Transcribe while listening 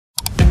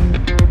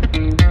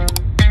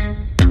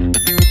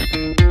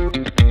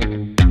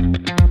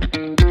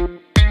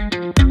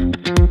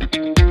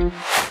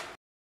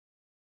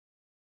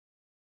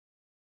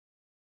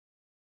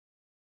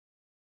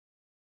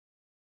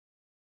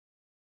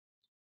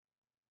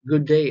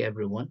Good day,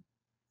 everyone,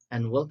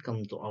 and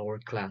welcome to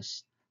our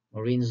class,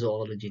 Marine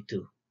Zoology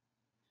 2.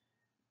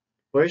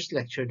 First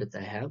lecture that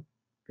I have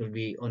will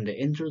be on the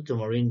Intro to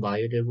Marine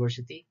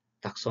Biodiversity,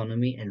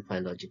 Taxonomy, and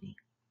Phylogeny.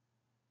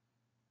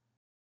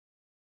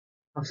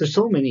 After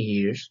so many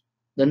years,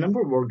 the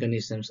number of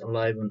organisms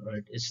alive on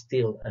Earth is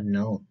still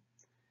unknown.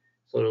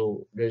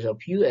 So there's a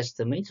few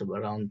estimates of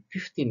around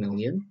 50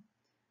 million,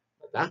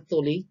 but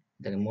actually,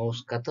 the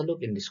most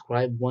cataloged and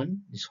described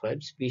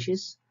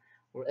species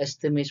were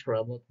estimates for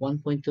about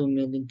 1.2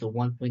 million to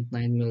 1.9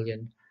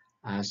 million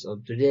as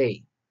of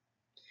today.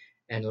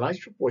 And a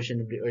large proportion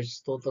of the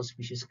Earth's total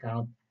species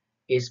count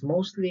is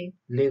mostly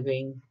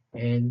living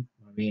in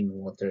marine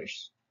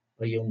waters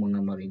o yung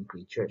mga marine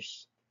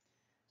creatures.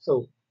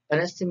 So,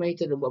 an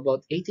estimated of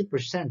about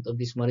 80% of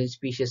these marine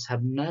species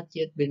have not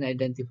yet been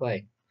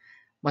identified.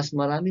 Mas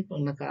marami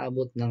pang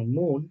nakaabot ng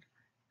moon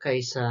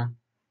kaysa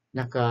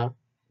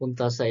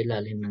nakapunta sa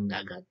ilalim ng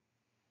dagat.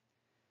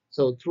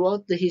 So,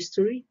 throughout the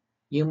history,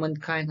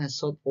 humankind has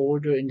sought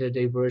order in the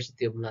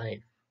diversity of life.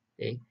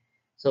 Okay?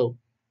 So,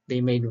 they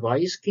made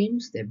various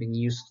schemes. They've been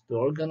used to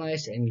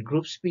organize and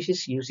group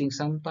species using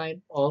some type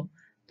of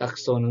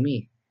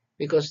taxonomy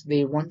because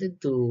they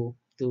wanted to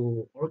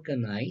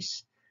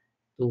organize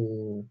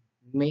to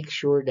make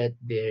sure that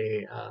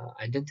their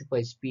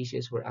identified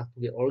species were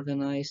actually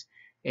organized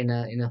in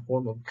a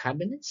form of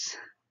cabinets.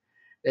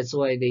 That's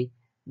why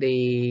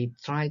they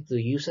try to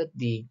use up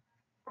the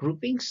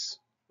groupings,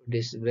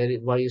 these very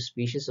various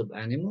species of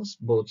animals,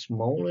 both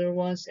smaller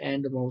ones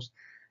and the most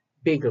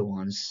bigger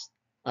ones,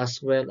 as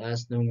well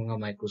as the mga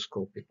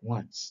microscopic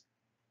ones.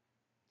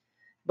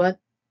 But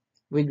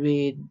with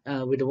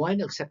the wide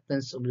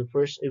acceptance of the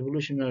first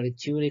evolutionary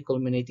theory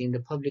culminating in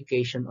the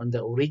publication on the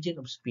origin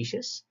of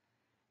species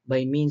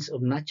by means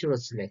of natural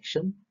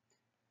selection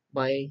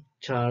by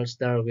Charles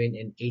Darwin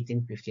in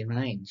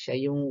 1859. Siya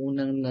yung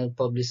unang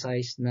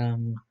nag-publicize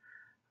ng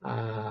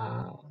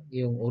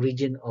yung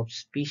origin of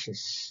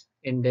species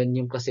and then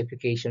yung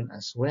classification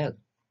as well.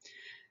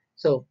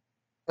 So,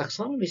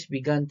 taxonomies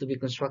began to be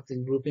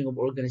constructed grouping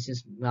of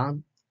organisms not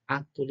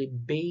actually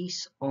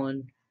based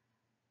on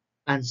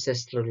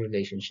ancestral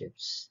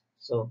relationships.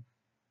 So,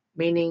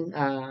 meaning,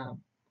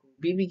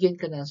 bibigyan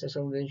ka ng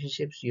ancestral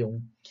relationships,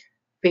 yung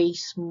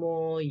face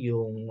mo,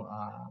 yung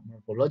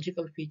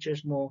morphological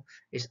features mo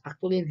is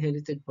actually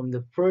inherited from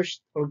the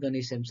first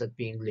organisms that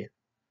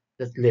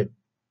lived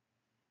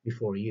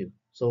before you.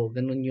 So,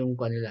 ganun yung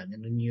kanila,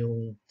 ganun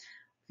yung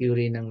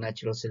theory ng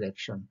natural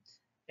selection.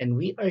 And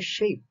we are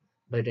shaped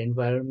by the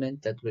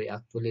environment that we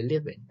actually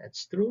live in.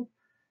 That's true.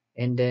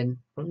 And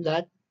then from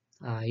that,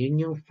 yun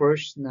yung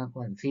first na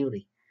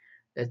theory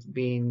that's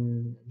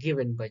been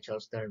given by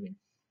Charles Darwin.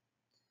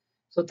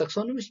 So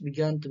taxonomies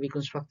began to be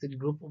constructed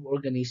group of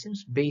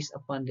organisms based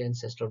upon the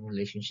ancestral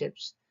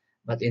relationships.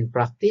 But in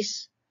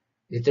practice,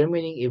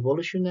 determining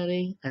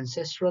evolutionary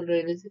ancestral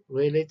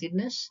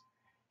relatedness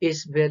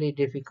is very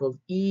difficult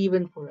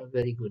even for a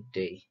very good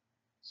day.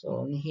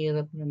 So, ang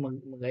hirap na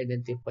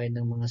mag-identify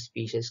ng mga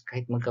species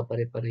kahit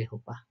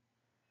magkapare-pareho pa.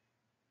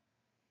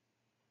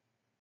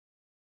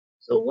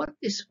 So, what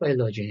is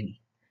phylogeny?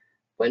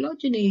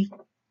 Phylogeny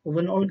of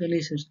an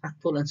organism's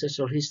actual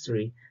ancestral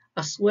history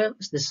as well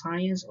as the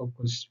science of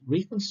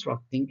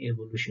reconstructing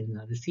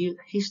evolutionary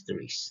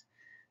histories.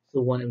 So,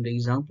 one of the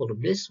examples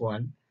of this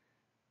one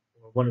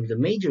of the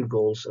major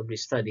goals of the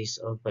studies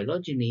of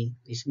phylogeny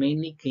is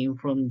mainly came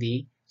from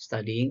the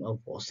studying of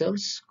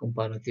fossils,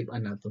 comparative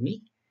anatomy,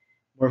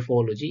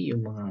 morphology,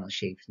 yung mga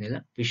shapes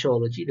nila,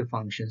 physiology, the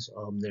functions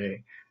of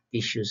their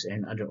tissues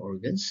and other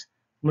organs,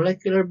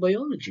 molecular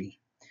biology,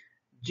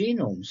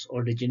 genomes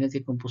or the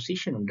genetic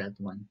composition of that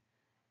one,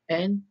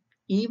 and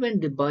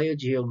even the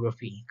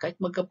biogeography. Kahit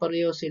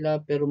magkapareho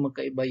sila pero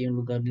magkaiba yung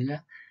lugar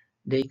nila,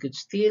 they could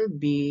still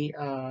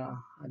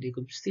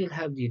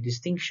have the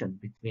distinction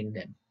between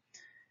them.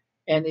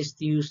 And is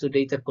used to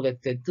data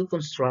collected to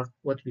construct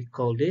what we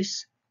call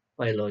this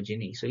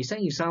phylogeny. So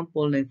isang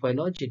example ng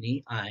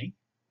phylogeny ay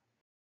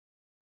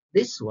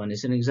this one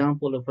is an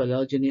example of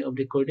phylogeny of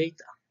the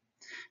chordata.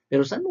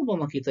 Pero saan mo ba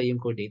makita yung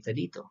chordata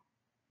dito?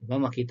 Diba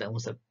makita mo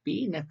sa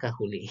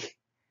pinakahuli.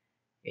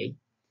 Okay?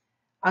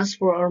 As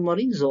for our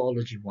marine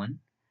zoology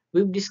one,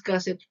 we've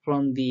discussed it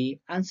from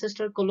the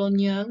ancestral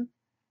colonial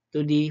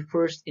to the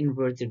first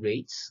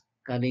invertebrates,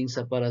 galing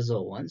sa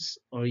parazoans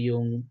or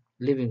yung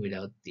living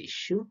without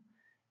tissue.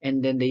 And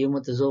then the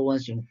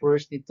humatozoans, yung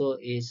first nito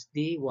is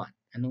the what?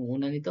 Anong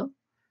una nito?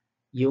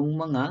 Yung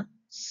mga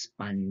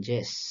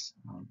sponges.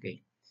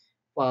 Okay.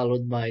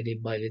 Followed by the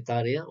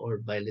bilateral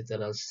or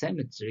bilateral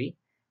symmetry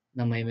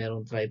na may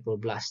merong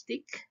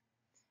triploblastic.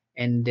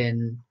 And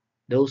then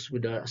those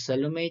with our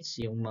coelomates,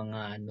 yung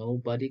mga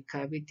no body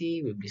cavity.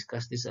 We've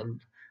discussed this a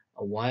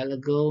while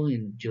ago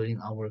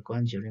during our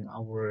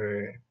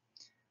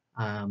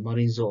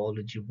marine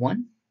zoology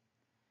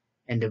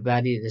 1. And the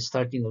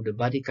starting of the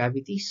body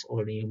cavities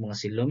or yung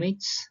mga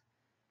coelomates.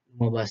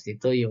 Lumabas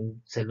dito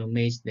yung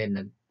coelomates, then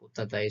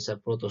nagpunta tayo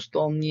sa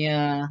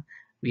protostomia.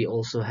 We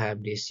also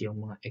have this yung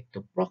mga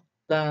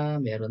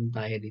ectoprocta. Meron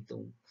tayo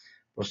ditong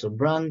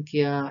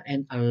Prosobranchia,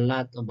 and a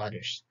lot of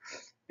others.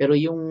 Pero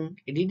yung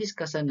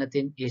i-discussan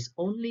natin is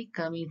only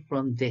coming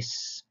from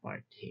this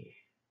part here.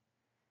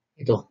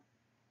 Ito,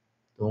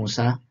 itong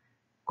sa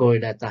core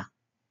data.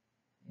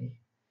 Okay.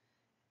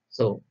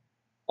 So,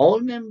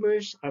 all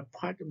members are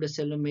part of the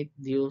coelomate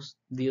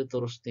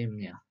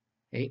Deuterostemia.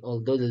 Okay.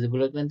 Although the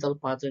developmental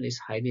pattern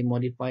is highly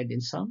modified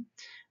in some,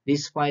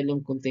 this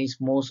phylum contains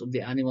most of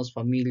the animals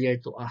familiar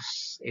to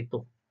us.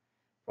 Ito,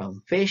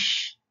 from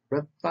fish,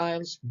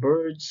 reptiles,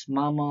 birds,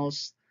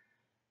 mammals,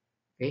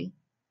 okay?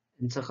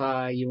 And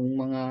saka yung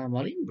mga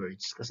marine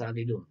birds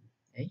kasali doon.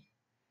 Okay?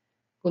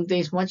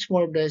 Contains much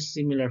more of the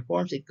similar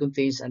forms. It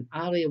contains an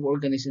array of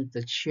organisms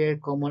that share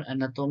common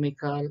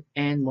anatomical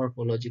and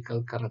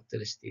morphological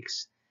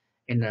characteristics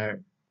and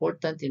are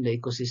important in the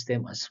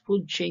ecosystem as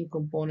food chain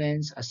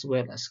components as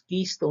well as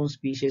keystone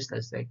species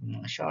like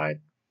mga shark.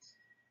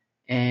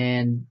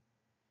 And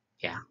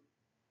yeah,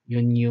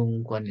 yun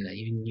yung nila,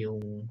 yun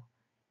yung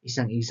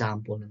isang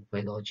example ng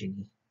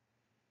phylogeny.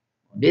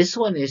 This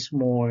one is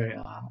more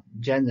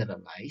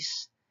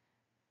generalized.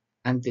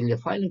 Until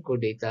the phylum core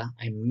data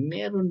ay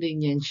meron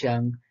din yan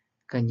siyang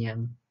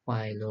kanyang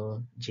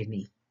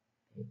phylogeny.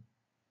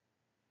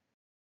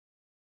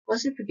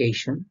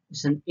 Classification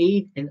is an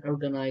aid in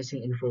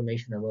organizing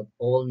information about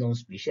all known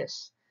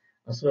species,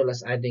 as well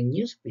as adding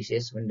new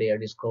species when they are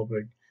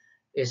discovered,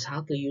 is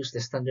how to use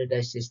the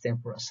standardized system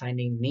for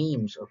assigning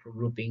names or for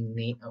grouping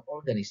name of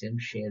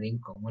organisms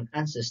sharing common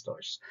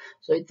ancestors.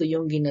 So ito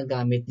yung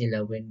ginagamit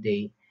nila when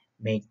they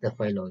make the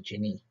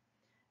phylogeny.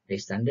 They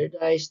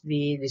standardize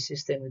the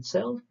system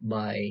itself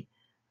by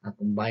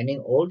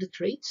combining all the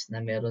traits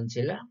na meron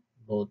sila,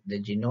 both the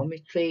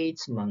genomic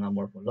traits, mga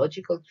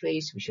morphological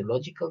traits,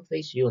 physiological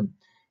traits, yun,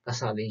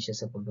 kasalin siya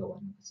sa paggawa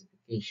ng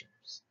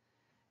classifications.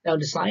 Now,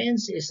 the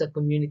science is a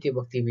community of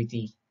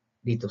activity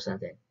dito sa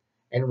atin.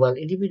 And while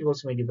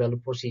individuals may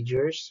develop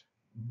procedures,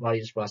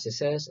 various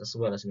processes, as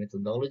well as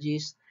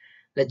methodologies,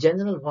 the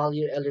general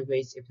value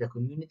elevates if the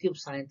community of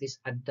scientists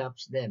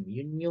adopts them.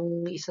 Yun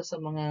yung isa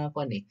sa mga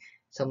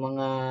sa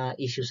mga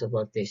issues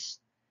about this.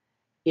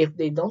 If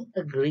they don't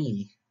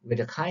agree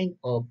with the kind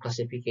of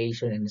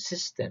classification and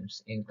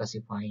systems in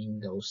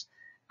classifying those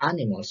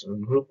animals or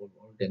group of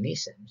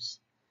organisms,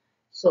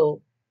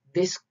 so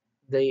the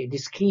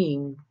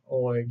scheme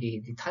or the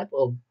type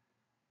of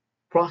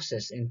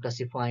process in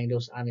classifying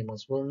those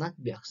animals will not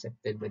be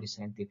accepted by the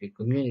scientific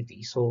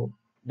community. So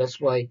that's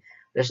why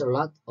there's a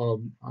lot of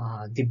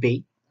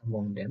debate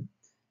among them,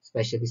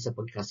 especially sa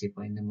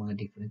pag-classify ng mga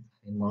different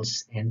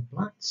animals and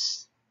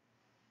plants.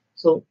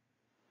 So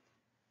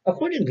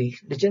accordingly,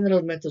 the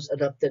general methods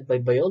adopted by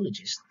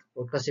biologists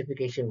for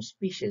classification of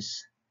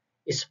species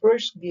is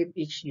first give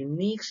each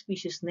unique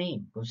species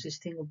name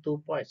consisting of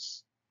two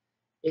parts.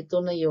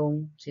 Ito na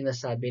yung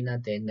sinasabi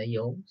natin na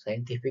yung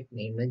scientific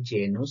name na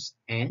genus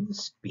and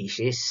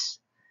species.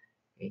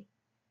 Okay.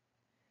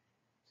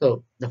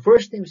 So, the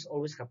first name is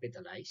always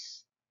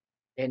capitalized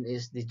and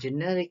is the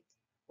generic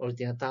or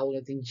tinatawag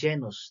natin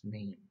genus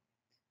name.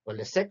 While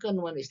the second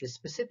one is the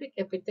specific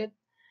epithet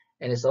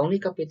and is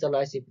only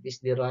capitalized if it is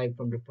derived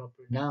from the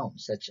proper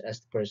noun, such as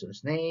the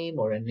person's name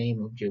or a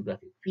name of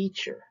geographic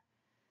feature.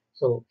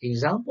 So,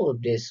 example of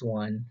this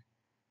one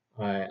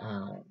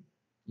are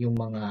yung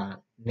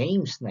mga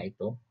names na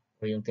ito,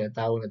 or yung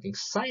tinatawag nating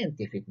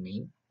scientific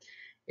name,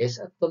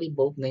 is actually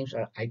both names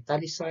are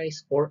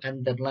italicized or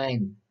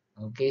underlined.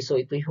 Okay,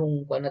 so ito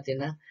yung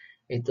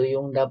ito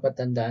yung dapat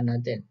tandaan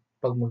natin.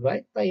 Pag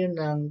mag-write tayo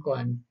ng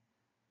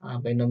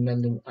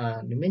binomial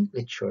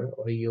nomenclature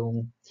or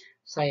yung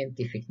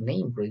scientific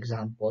name, for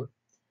example,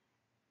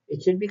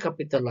 it should be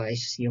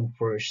capitalized yung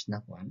first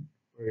na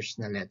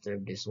letter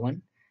of this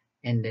one,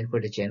 and then for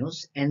the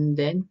genus, and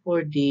then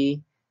for the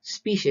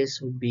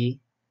species would be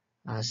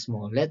a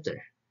small letter.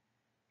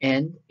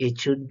 And it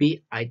should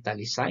be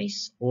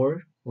italicized,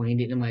 or kung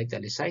hindi naman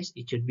italicized,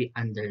 it should be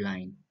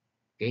underlined.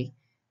 Okay?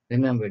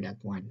 Remember that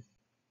one.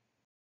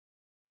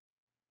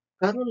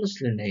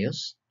 Carolus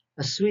Linnaeus,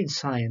 a Swedish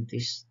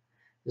scientist,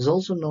 is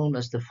also known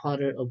as the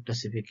father of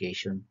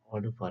classification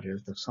or the father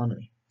of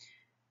taxonomy,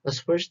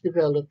 was first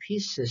developed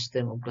his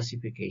system of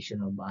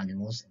classification of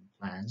animals and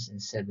plants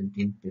in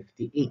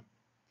 1758.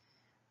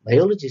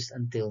 Biologists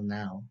until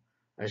now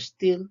are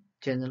still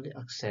generally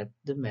accept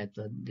the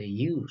method they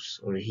use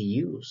or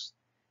he used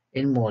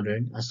in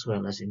modern as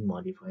well as in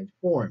modified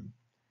form.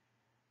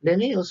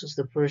 Linnaeus was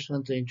the first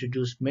one to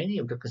introduce many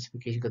of the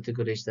classification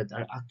categories that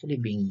are actually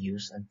being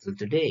used until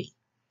today.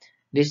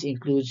 This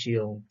includes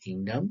yung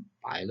kingdom,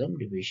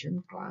 phylum,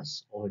 division,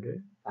 class,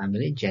 order,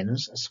 family,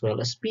 genus, as well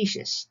as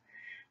species.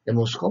 The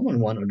most common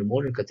one or the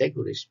modern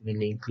categories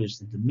mainly includes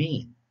the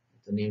domain.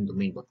 Ito na yung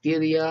domain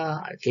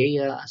bacteria,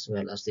 archaea, as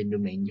well as the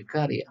domain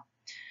eukarya.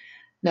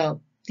 Now,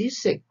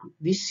 these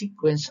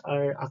sequence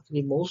are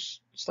actually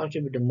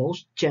started with the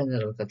most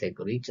general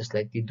category, just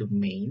like the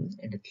domain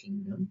and the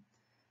kingdom,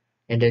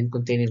 and then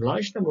containing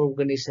large number of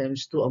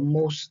organisms to a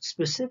most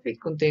specific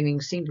containing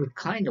single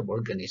kind of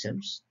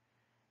organisms.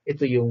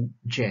 Ito yung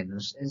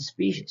genus and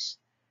species.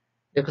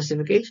 The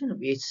classification of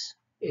each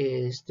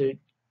is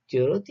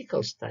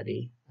theoretical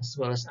study as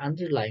well as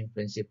underlying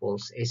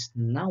principles is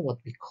now what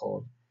we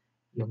call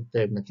yung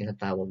term na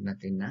tinatawag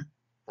natin na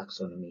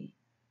taxonomy.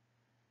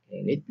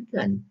 And it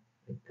began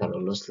with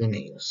Carolus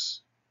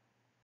Linnaeus.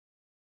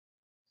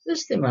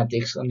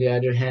 Systematics, on the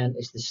other hand,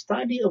 is the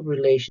study of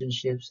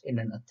relationships in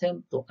an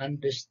attempt to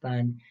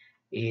understand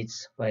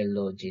its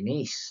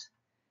phylogenies.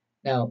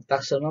 Now,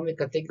 taxonomic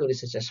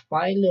categories such as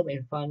phylum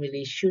and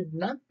family should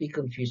not be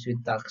confused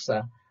with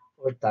taxa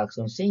or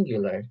taxon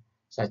singular,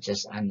 such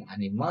as an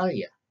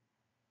animalia.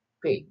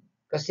 Okay,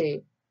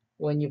 kasi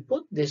when you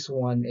put this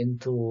one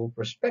into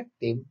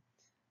perspective,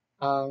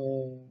 ang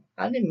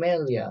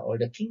Animalia or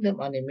the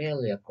kingdom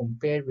Animalia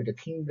compared with the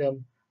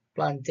kingdom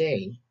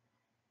Plantae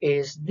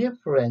is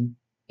different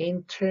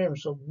in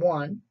terms of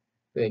one,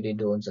 pwede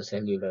doon sa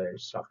cellular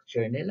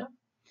structure nila,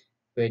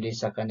 pwede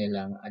sa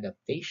kanilang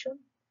adaptation,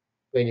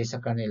 pwede sa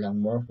kanilang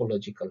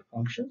morphological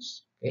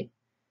functions. Okay?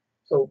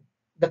 So,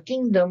 the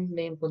kingdom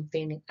name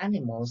containing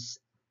animals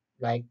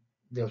like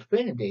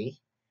Delphinidae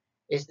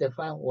is the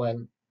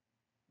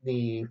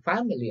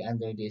family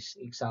under this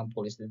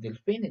example is the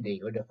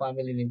Delphinidae, or the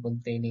family name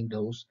containing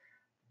those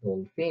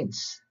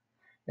dolphins.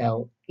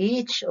 Now,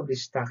 each of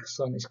these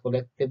taxon is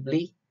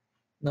collectively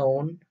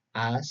known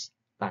as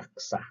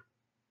taxa.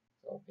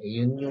 Okay,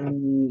 yun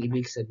yung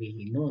ibig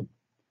sabihin nun.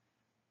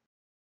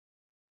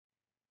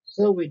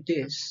 So with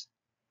this,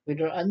 with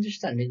our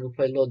understanding of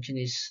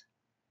phylogenies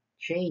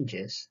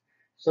changes,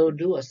 so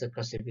do as the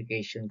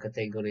classification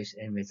categories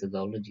and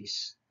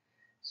methodologies.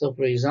 So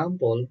for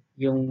example,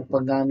 yung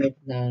paggamit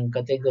ng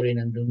category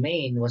ng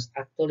domain was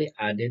actually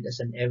added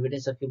as an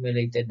evidence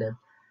accumulated that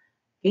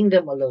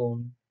kingdom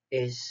alone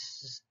is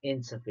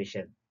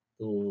insufficient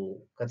to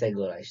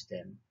categorize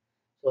them.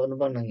 So ano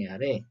bang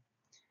nangyari?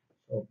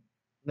 So,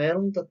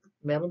 meron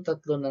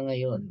tatlo na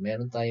ngayon.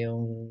 Meron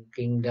tayong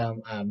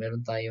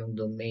meron tayong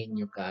domain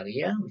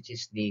eukarya, which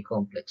is the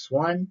complex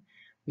one.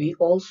 We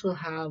also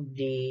have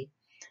the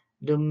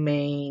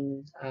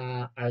domain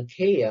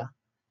archaea,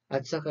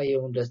 at saka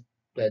yung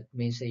that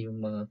means yung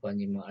mga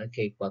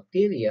archaic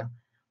bacteria,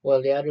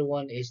 while the other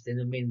one is the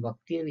domain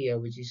bacteria,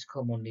 which is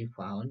commonly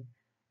found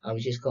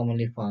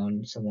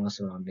sa mga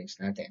surroundings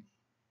natin.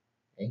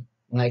 Okay?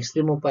 Mga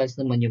extremophiles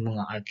naman yung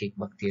mga archaic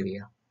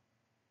bacteria.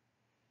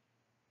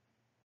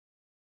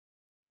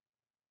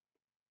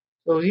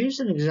 So here's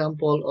an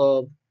example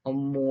of a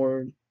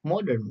more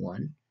modern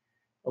one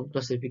of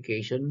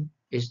classification,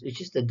 which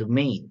is the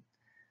domain.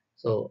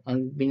 So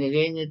ang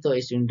binigay nito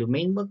is yung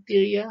domain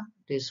bacteria,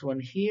 this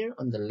one here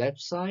on the left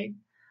side.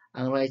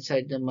 Ang right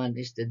side naman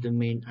is the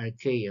domain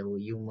archaea,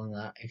 yung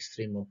mga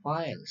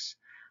extremophiles.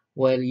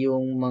 While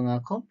yung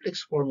mga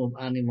complex form of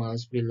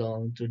animals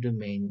belong to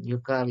domain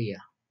eukarya.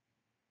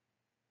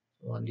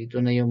 So, dito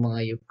na yung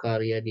mga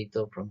eukarya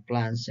dito from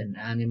plants and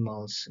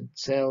animals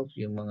itself,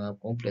 yung mga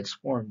complex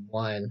form,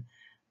 while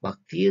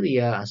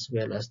bacteria as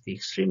well as the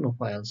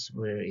extremophiles,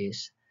 where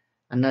is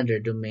another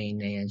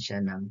domain na yan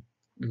siya ng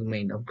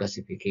domain of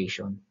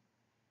classification.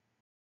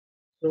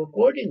 So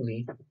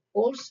accordingly,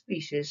 all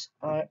species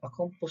are a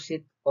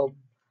composite of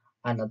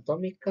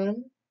anatomical,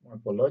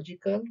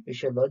 morphological,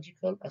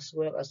 physiological, as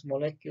well as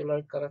molecular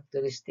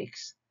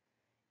characteristics,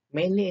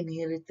 mainly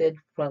inherited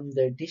from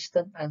their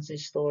distant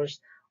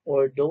ancestors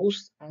or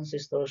those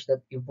ancestors that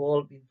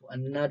evolved into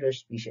another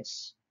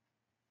species.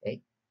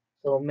 Okay?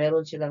 So,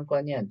 meron silang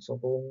kanyan. So,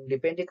 kung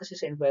depende kasi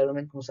sa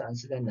environment kung saan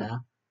sila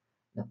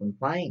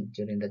na-confine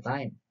during the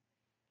time.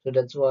 So,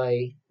 that's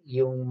why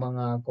yung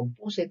mga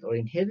composite or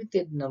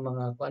inherited na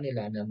mga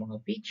kanila, na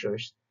mga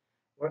features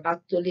were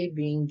actually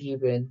being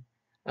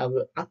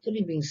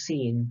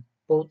seen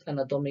both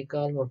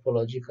anatomical,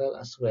 morphological,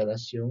 as well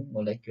as yung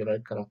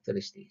molecular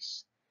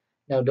characteristics.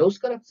 Now,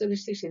 those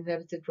characteristics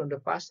inherited from the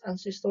past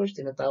ancestors,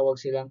 tinatawag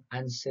silang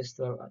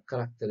ancestral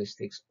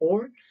characteristics,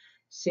 or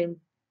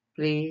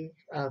simply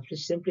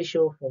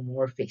show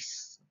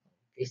homomorphies.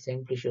 Okay,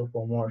 simply show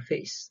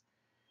homomorphies.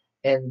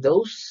 And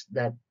those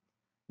that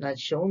not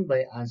shown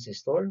by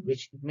ancestor,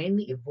 which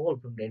mainly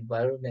evolved from the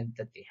environment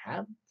that they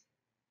have,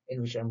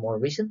 and which are more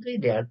recently,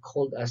 they are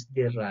called as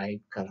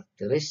derived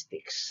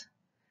characteristics.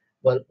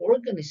 While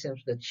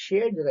organisms that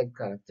share derived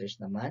characters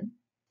naman,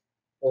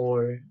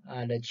 or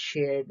that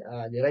shared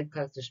derived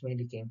characters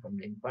mainly came from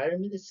the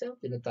environment itself,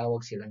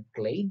 tinatawag silang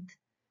clade,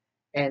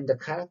 and the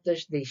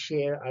characters they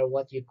share are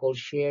what you call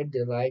shared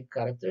derived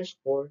characters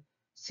or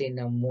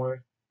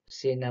synapomorphies.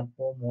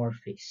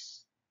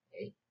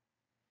 Okay?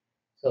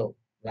 So,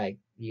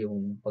 like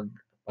yung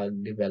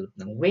pag-develop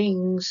ng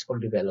wings,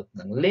 pag-develop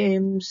ng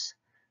limbs,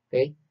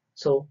 okay?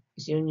 So,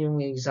 yun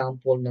yung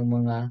example ng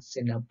mga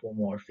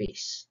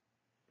synapomorphies.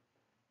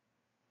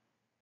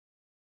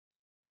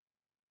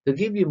 To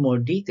give you more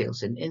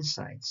details and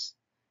insights,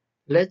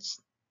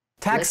 let's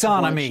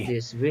Taxonomy.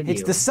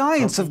 It's the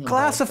science of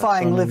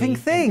classifying living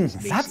things.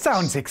 That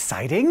sounds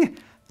exciting.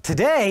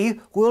 Today,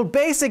 we'll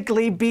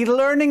basically be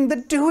learning the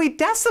Dewey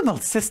Decimal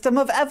System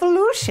of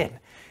evolution.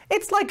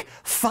 It's like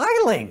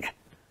filing.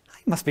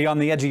 You must be on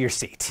the edge of your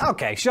seat.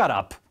 Okay, shut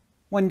up.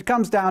 When it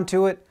comes down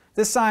to it,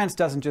 This science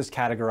doesn't just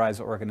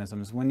categorize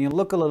organisms. When you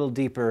look a little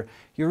deeper,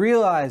 you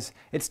realize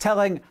it's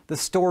telling the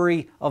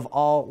story of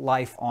all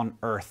life on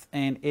Earth,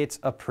 and it's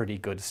a pretty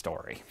good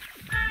story.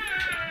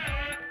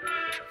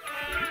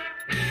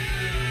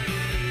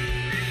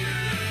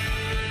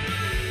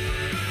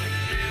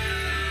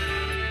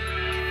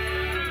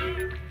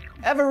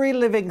 Every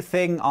living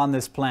thing on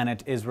this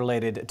planet is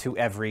related to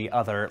every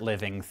other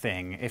living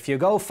thing. If you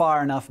go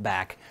far enough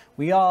back,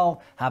 we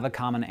all have a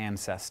common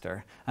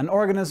ancestor, an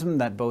organism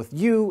that both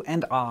you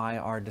and I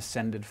are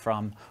descended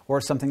from, or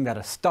something that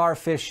a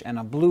starfish and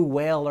a blue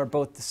whale are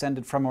both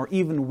descended from, or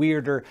even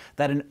weirder,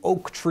 that an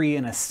oak tree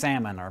and a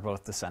salmon are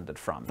both descended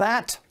from.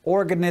 That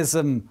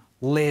organism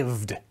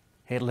lived.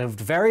 It lived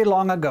very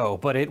long ago,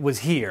 but it was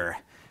here.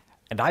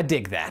 And I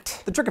dig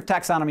that. The trick of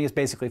taxonomy is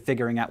basically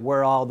figuring out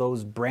where all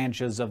those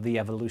branches of the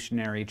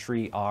evolutionary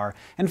tree are,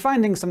 and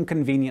finding some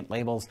convenient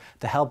labels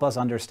to help us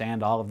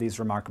understand all of these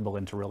remarkable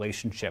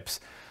interrelationships.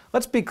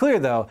 Let's be clear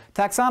though,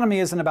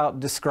 taxonomy isn't about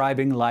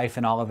describing life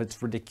in all of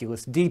its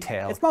ridiculous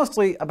detail. It's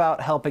mostly about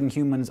helping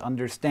humans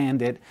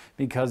understand it,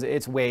 because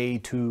it's way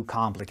too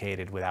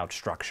complicated without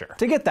structure.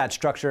 To get that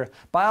structure,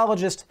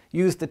 biologists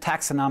use the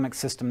taxonomic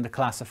system to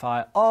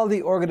classify all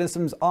the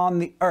organisms on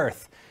the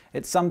Earth.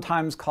 It's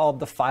sometimes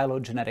called the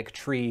phylogenetic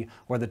tree,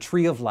 or the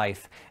tree of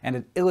life, and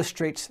it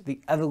illustrates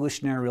the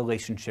evolutionary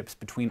relationships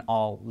between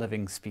all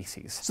living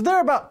species. So there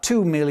are about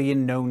 2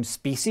 million known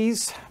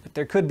species, but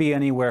there could be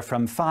anywhere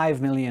from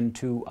 5 million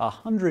to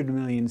 100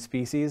 million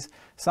species.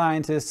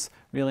 Scientists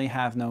really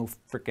have no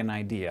frickin'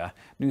 idea.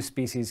 New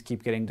species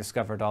keep getting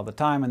discovered all the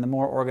time, and the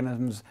more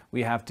organisms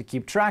we have to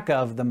keep track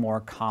of, the more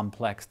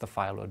complex the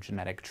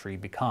phylogenetic tree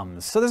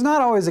becomes. So there's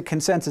not always a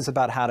consensus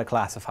about how to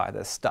classify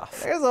this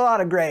stuff. There's a lot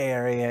of gray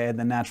area in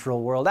the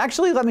natural world.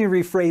 Actually, let me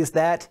rephrase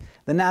that.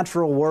 The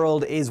natural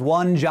world is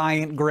one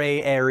giant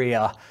gray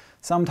area.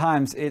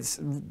 Sometimes it's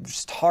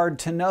just hard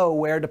to know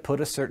where to put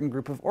a certain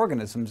group of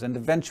organisms, and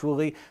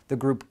eventually the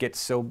group gets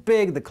so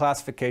big the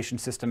classification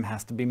system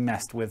has to be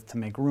messed with to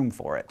make room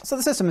for it. So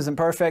the system isn't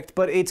perfect,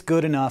 but it's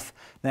good enough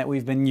that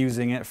we've been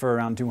using it for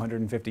around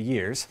 250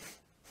 years.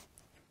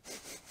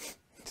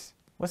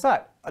 What's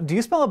that? Do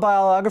you smell a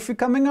biography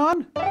coming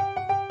on?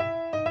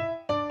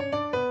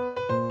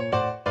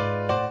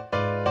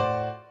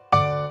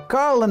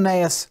 Carl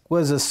Linnaeus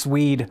was a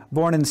Swede,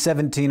 born in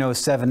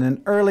 1707,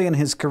 and early in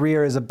his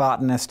career as a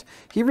botanist,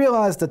 he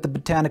realized that the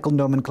botanical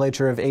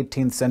nomenclature of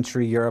 18th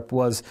century Europe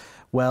was,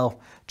 well,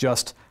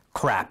 just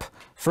crap.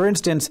 For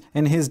instance,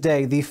 in his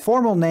day, the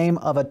formal name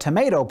of a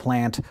tomato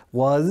plant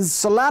was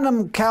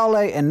Solanum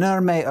caule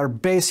inerme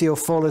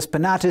herbaceofolus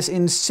pinnatus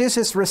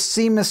incisus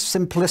racemus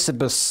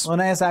simplicibus.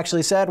 Linnaeus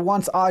actually said,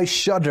 "Once I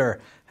shudder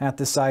at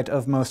the sight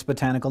of most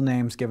botanical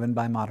names given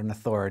by modern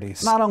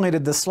authorities." Not only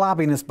did the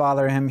sloppiness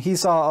bother him, he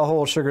saw a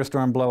whole sugar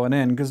storm blowing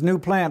in, because new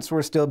plants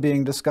were still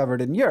being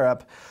discovered in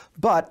Europe.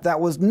 But that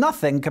was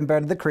nothing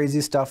compared to the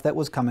crazy stuff that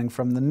was coming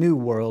from the New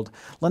World.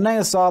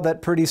 Linnaeus saw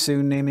that pretty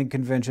soon naming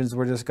conventions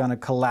were just going to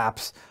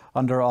collapse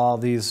under all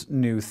these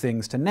new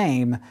things to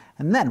name,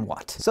 and then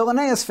what? So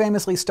Linnaeus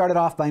famously started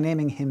off by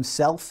naming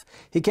himself.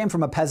 He came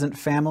from a peasant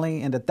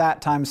family, and at that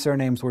time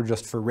surnames were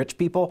just for rich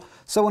people.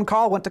 So when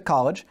Carl went to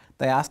college,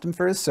 they asked him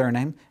for his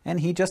surname,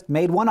 and he just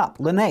made one up,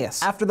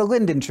 Linnaeus, after the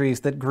linden trees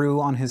that grew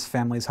on his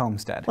family's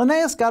homestead.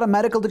 Linnaeus got a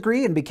medical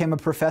degree and became a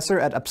professor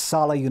at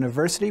Uppsala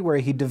University, where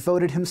he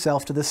devoted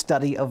himself to the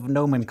study of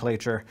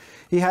nomenclature.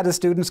 He had his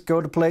students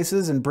go to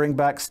places and bring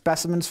back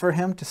specimens for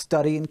him to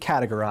study and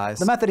categorize.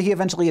 The method he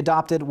eventually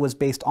adopted was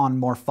based on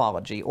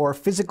morphology, or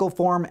physical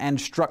form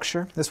and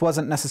structure. This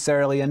wasn't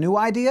necessarily a new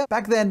idea.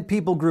 Back then,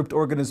 people grouped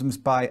organisms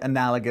by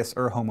analogous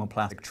or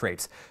homoplastic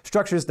traits,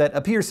 structures that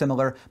appear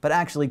similar but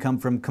actually come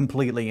from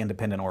completely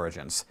independent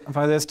origins.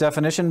 By this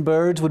definition,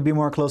 birds would be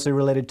more closely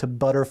related to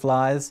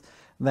butterflies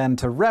than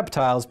to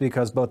reptiles,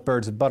 because both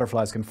birds and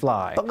butterflies can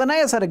fly. But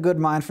Linnaeus had a good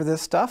mind for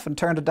this stuff and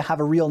turned out to have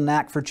a real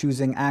knack for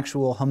choosing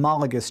actual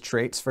homologous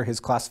traits for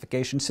his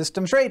classification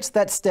system, traits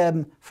that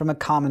stem from a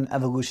common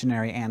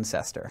evolutionary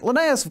ancestor.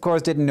 Linnaeus, of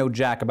course, didn't know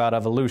jack about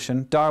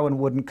evolution. Darwin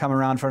wouldn't come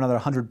around for another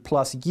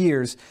 100+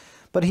 years.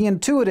 But he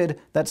intuited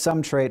that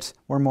some traits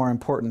were more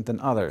important than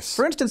others.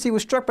 For instance, he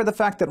was struck by the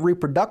fact that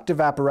reproductive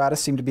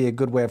apparatus seemed to be a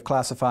good way of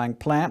classifying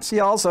plants.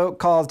 He also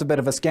caused a bit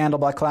of a scandal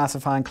by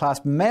classifying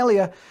class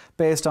Mammalia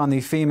based on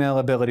the female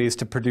abilities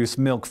to produce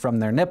milk from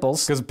their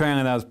nipples, because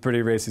apparently that was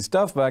pretty racy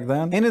stuff back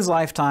then. In his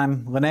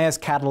lifetime, Linnaeus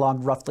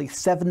cataloged roughly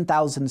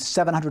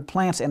 7,700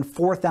 plants and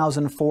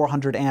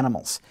 4,400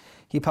 animals.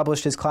 He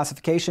published his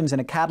classifications in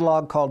a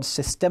catalog called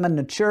Systema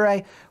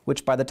Naturae,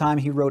 which by the time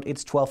he wrote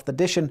its 12th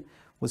edition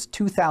was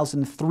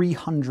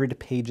 2,300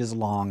 pages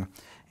long.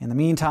 In the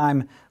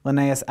meantime,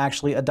 Linnaeus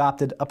actually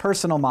adopted a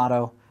personal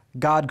motto: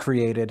 God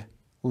created,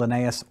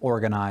 Linnaeus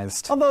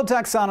organized. Although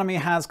taxonomy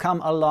has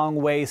come a long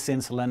way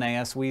since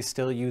Linnaeus, we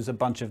still use a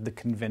bunch of the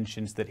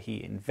conventions that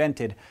he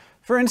invented.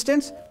 For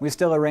instance, we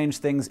still arrange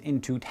things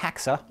into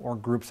taxa, or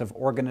groups of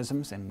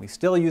organisms, and we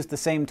still use the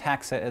same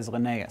taxa as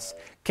Linnaeus: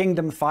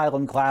 kingdom,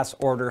 phylum, class,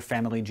 order,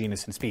 family,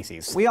 genus, and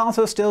species. We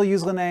also still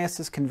use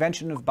Linnaeus's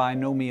convention of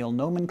binomial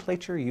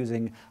nomenclature,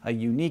 using a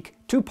unique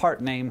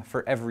two-part name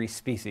for every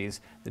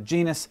species, the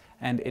genus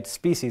and its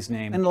species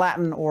name, in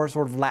Latin or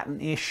sort of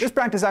Latin-ish. This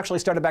practice actually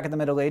started back in the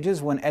Middle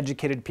Ages, when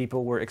educated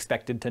people were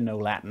expected to know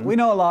Latin. We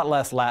know a lot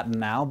less Latin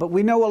now, but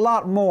we know a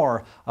lot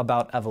more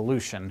about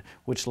evolution,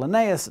 which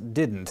Linnaeus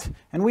didn't.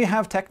 And we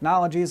have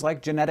technologies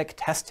like genetic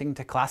testing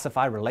to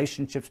classify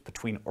relationships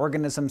between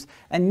organisms,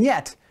 and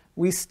yet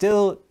we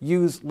still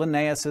use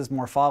Linnaeus's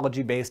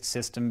morphology-based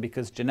system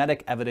because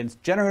genetic evidence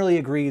generally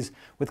agrees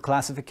with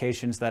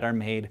classifications that are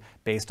made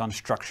based on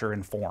structure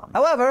and form.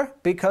 However,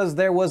 because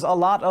there was a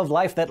lot of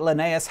life that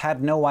Linnaeus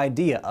had no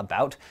idea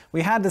about,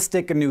 we had to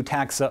stick a new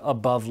taxa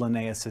above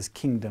Linnaeus's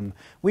kingdom.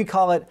 We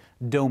call it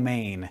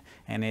domain,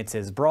 and it's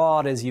as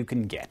broad as you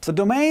can get. The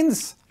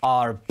domains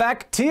are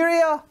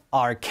bacteria,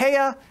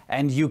 archaea,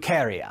 and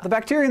eukarya. The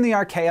bacteria and the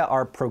archaea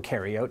are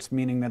prokaryotes,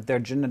 meaning that their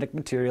genetic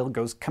material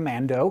goes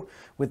commando,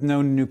 with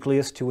no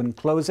nucleus to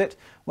enclose it,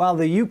 while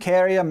the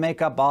eukarya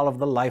make up all of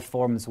the life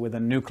forms with a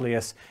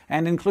nucleus,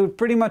 and include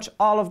pretty much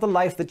all of the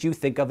life that you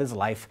think of as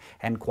life,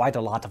 and quite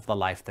a lot of the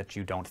life that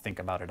you don't think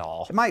about at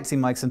all. It might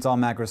seem like since all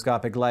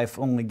macroscopic life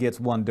only gets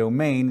one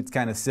domain, it's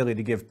kind of silly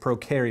to give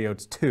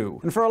prokaryotes two.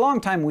 And for a long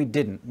time we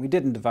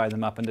didn't divide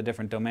them up into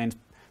different domains.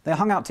 They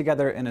hung out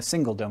together in a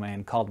single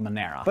domain called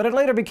Monera. But it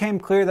later became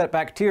clear that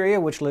bacteria,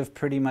 which live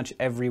pretty much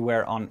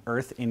everywhere on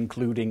Earth,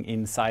 including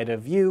inside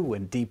of you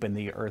and deep in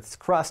the Earth's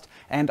crust,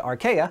 and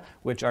archaea,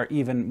 which are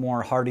even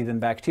more hardy than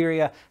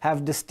bacteria,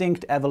 have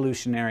distinct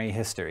evolutionary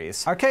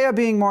histories. Archaea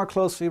being more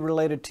closely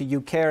related to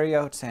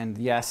eukaryotes, and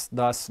yes,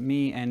 thus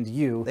me and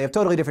you. They have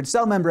totally different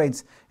cell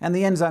membranes, and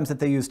the enzymes that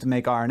they use to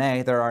make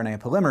RNA, their RNA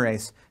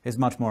polymerase, is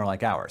much more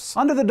like ours.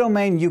 Under the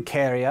domain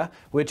eukarya,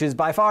 which is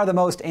by far the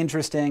most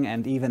interesting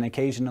and even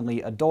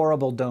occasionally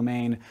adorable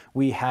domain,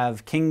 we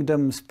have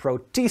kingdoms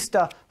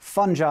Protista,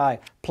 fungi,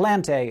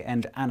 plantae,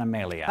 and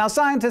animalia. Now,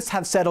 scientists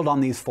have settled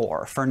on these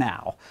four for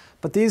now.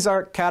 But these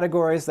are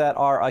categories that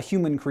are a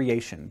human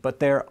creation, but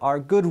there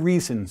are good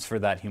reasons for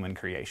that human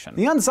creation.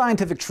 The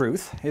unscientific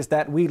truth is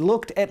that we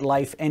looked at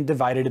life and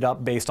divided it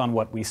up based on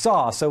what we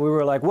saw. So we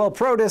were like, well,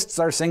 protists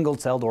are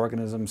single-celled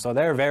organisms, so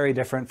they're very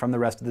different from the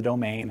rest of the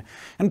domain.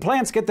 And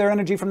plants get their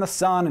energy from the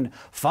sun, and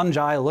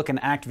fungi look and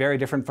act very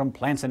different from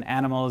plants and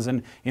animals,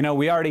 and, you know,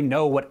 we already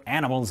know what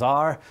animals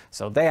are,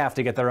 so they have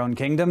to get their own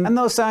kingdom. And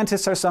those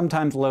scientists are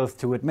sometimes loath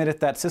to admit it,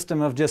 that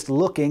system of just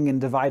looking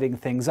and dividing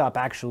things up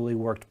actually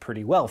worked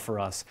pretty well for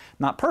us.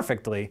 Not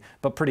perfectly,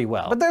 but pretty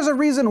well. But there's a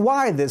reason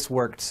why this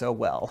worked so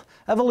well.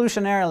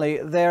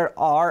 Evolutionarily, there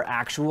are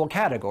actual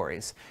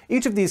categories.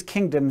 Each of these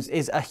kingdoms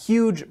is a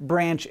huge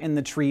branch in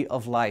the tree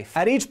of life.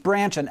 At each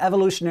branch, an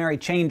evolutionary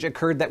change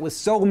occurred that was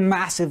so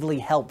massively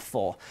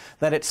helpful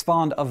that it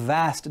spawned a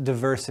vast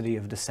diversity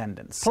of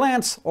descendants.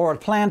 Plants, or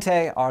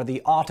plantae, are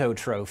the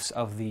autotrophs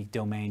of the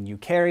domain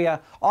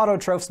eukarya.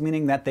 Autotrophs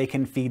meaning that they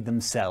can feed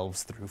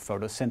themselves through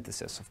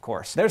photosynthesis, of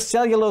course. They're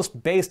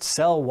cellulose-based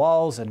cell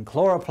walls and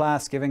chloroplasts,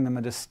 giving them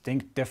a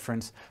distinct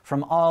difference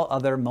from all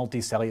other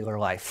multicellular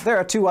life. There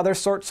are two other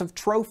sorts of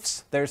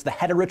trophs. There's the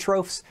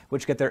heterotrophs,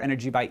 which get their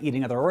energy by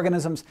eating other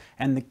organisms,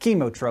 and the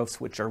chemotrophs,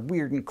 which are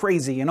weird and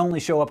crazy and only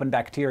show up in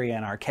bacteria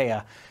and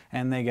archaea,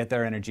 and they get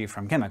their energy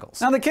from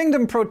chemicals. Now, the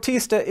kingdom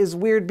Protista is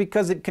weird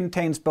because it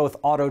contains both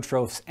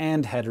autotrophs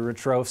and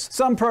heterotrophs.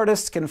 Some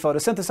protists can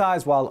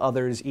photosynthesize while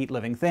others eat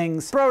living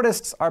things.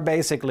 Protists are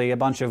basically a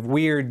bunch of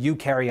weird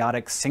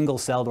eukaryotic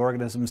single-celled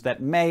organisms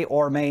that may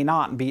or may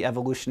not be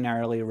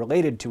evolutionarily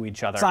related to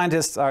each other.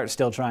 Scientists are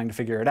still trying to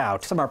figure it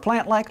out. Some are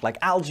plant-like, like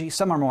algae,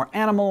 some are more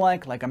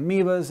animal-like, like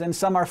amoebas, and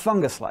some are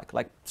fungus-like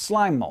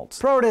slime molds.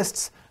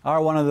 Protists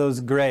are one of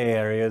those gray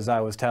areas I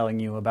was telling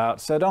you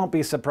about, so don't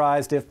be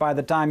surprised if by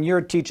the time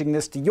you're teaching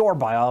this to your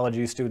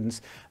biology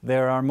students,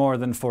 there are more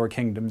than 4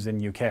 kingdoms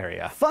in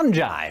eukarya.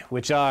 Fungi,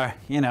 which are,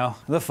 you know,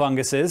 the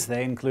funguses.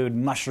 They include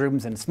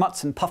mushrooms and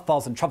smuts and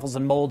puffballs and truffles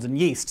and molds and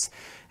yeasts.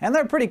 And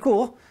they're pretty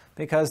cool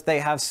because they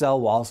have cell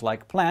walls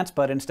like plants,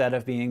 but instead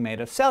of being made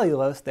of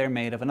cellulose, they're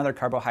made of another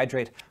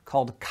carbohydrate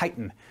called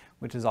chitin,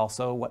 which is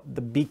also what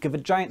the beak of a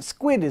giant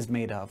squid is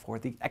made of, or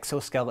the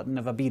exoskeleton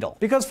of a beetle.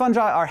 Because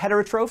fungi are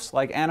heterotrophs,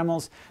 like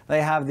animals,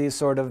 they have these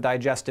sort of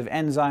digestive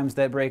enzymes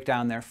that break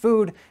down their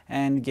food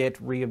and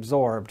get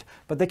reabsorbed.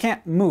 But they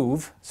can't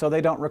move, so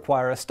they don't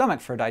require a stomach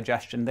for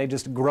digestion. They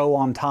just grow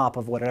on top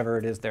of whatever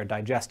it is they're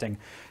digesting,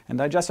 and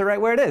digest it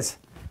right where it is,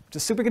 which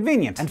is super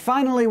convenient. And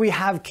finally, we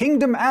have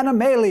Kingdom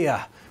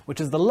Animalia,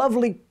 which is the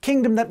lovely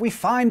kingdom that we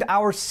find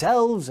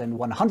ourselves and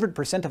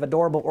 100% of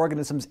adorable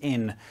organisms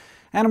in.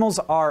 Animals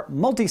are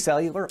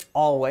multicellular,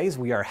 always.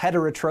 We are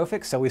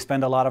heterotrophic, so we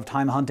spend a lot of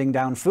time hunting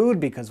down food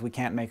because we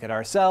can't make it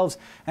ourselves.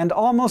 And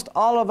almost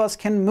all of us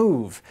can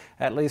move,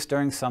 at least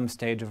during some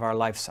stage of our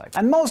life cycle.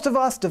 And most of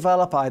us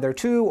develop either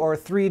 2 or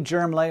 3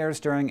 germ layers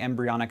during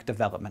embryonic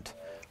development.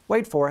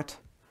 Wait for it.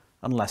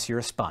 unless you're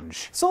a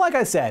sponge. So like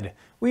I said,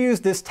 we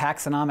use this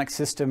taxonomic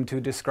system to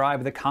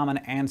describe the common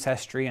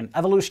ancestry and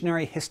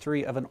evolutionary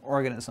history of an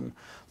organism.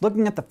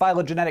 Looking at the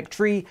phylogenetic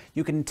tree,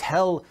 you can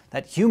tell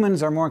that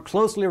humans are more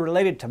closely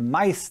related to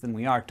mice than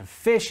we are to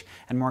fish,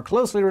 and more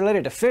closely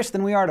related to fish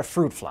than we are to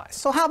fruit flies.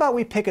 So how about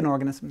we pick an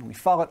organism and we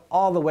follow it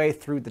all the way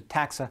through the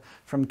taxa,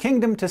 from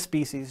kingdom to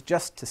species,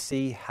 just to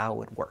see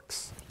how it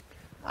works.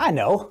 I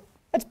know.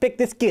 Let's pick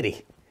this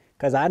kitty,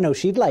 because I know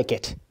she'd like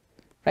it.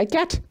 Right,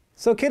 cat?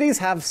 So kitties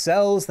have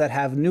cells that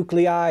have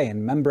nuclei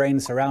and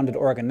membrane-surrounded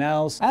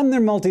organelles, and they're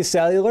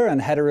multicellular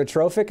and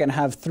heterotrophic and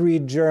have 3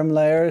 germ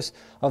layers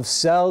of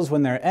cells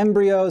when they're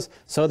embryos,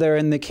 so they're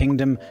in the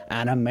kingdom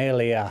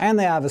Animalia. And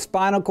they have a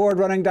spinal cord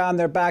running down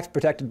their backs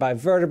protected by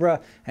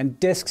vertebra and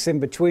discs in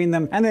between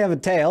them, and they have a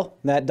tail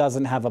that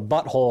doesn't have a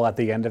butthole at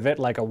the end of it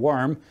like a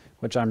worm,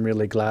 which I'm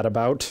really glad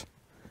about.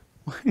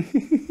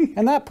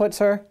 And that puts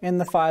her in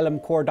the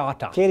phylum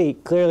Chordata. Kitty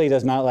clearly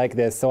does not like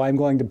this, so I'm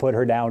going to put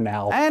her down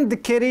now. And the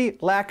kitty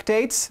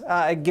lactates.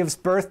 It gives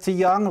birth to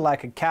young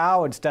like a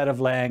cow instead of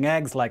laying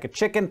eggs like a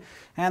chicken.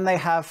 And they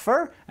have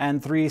fur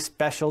and 3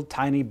 special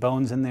tiny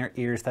bones in their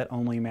ears that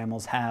only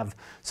mammals have.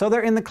 So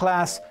they're in the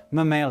class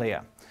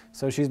Mammalia.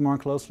 So she's more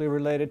closely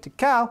related to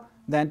cow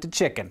than to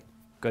chicken.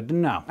 Good to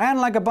know. And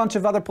like a bunch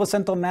of other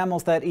placental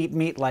mammals that eat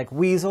meat like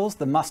weasels,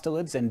 the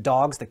mustelids, and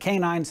dogs, the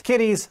canines,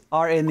 kitties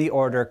are in the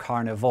order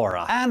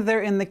Carnivora. And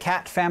they're in the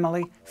cat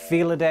family,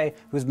 Felidae,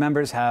 whose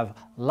members have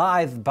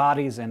lithe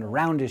bodies and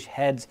roundish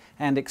heads,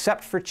 and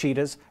except for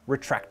cheetahs,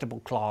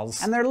 retractable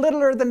claws. And they're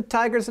littler than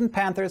tigers and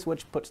panthers,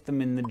 which puts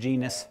them in the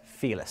genus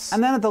Felis.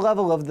 And then at the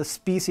level of the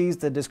species,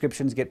 the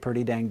descriptions get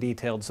pretty dang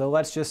detailed, so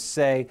let's just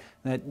say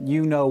that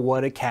you know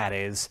what a cat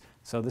is.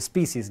 So the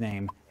species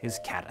name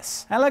is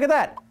Catus. And look at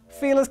that!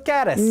 Felis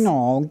catus.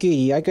 No,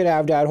 kitty, I could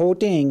have that whole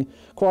thing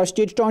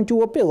cross-stitched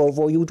onto a pillow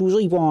for you to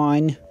sleep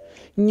on.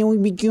 No,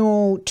 it'd be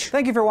cute.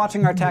 Thank you for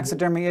watching our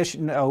taxidermy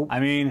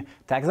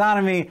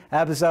taxonomy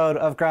episode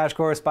of Crash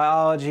Course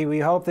Biology. We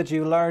hope that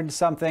you learned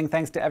something.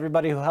 Thanks to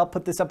everybody who helped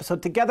put this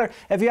episode together.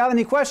 If you have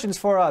any questions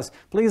for us,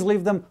 please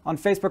leave them on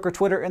Facebook or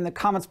Twitter in the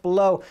comments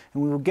below,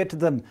 and we will get to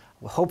them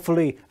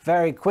hopefully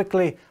very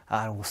quickly.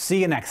 We'll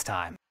see you next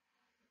time.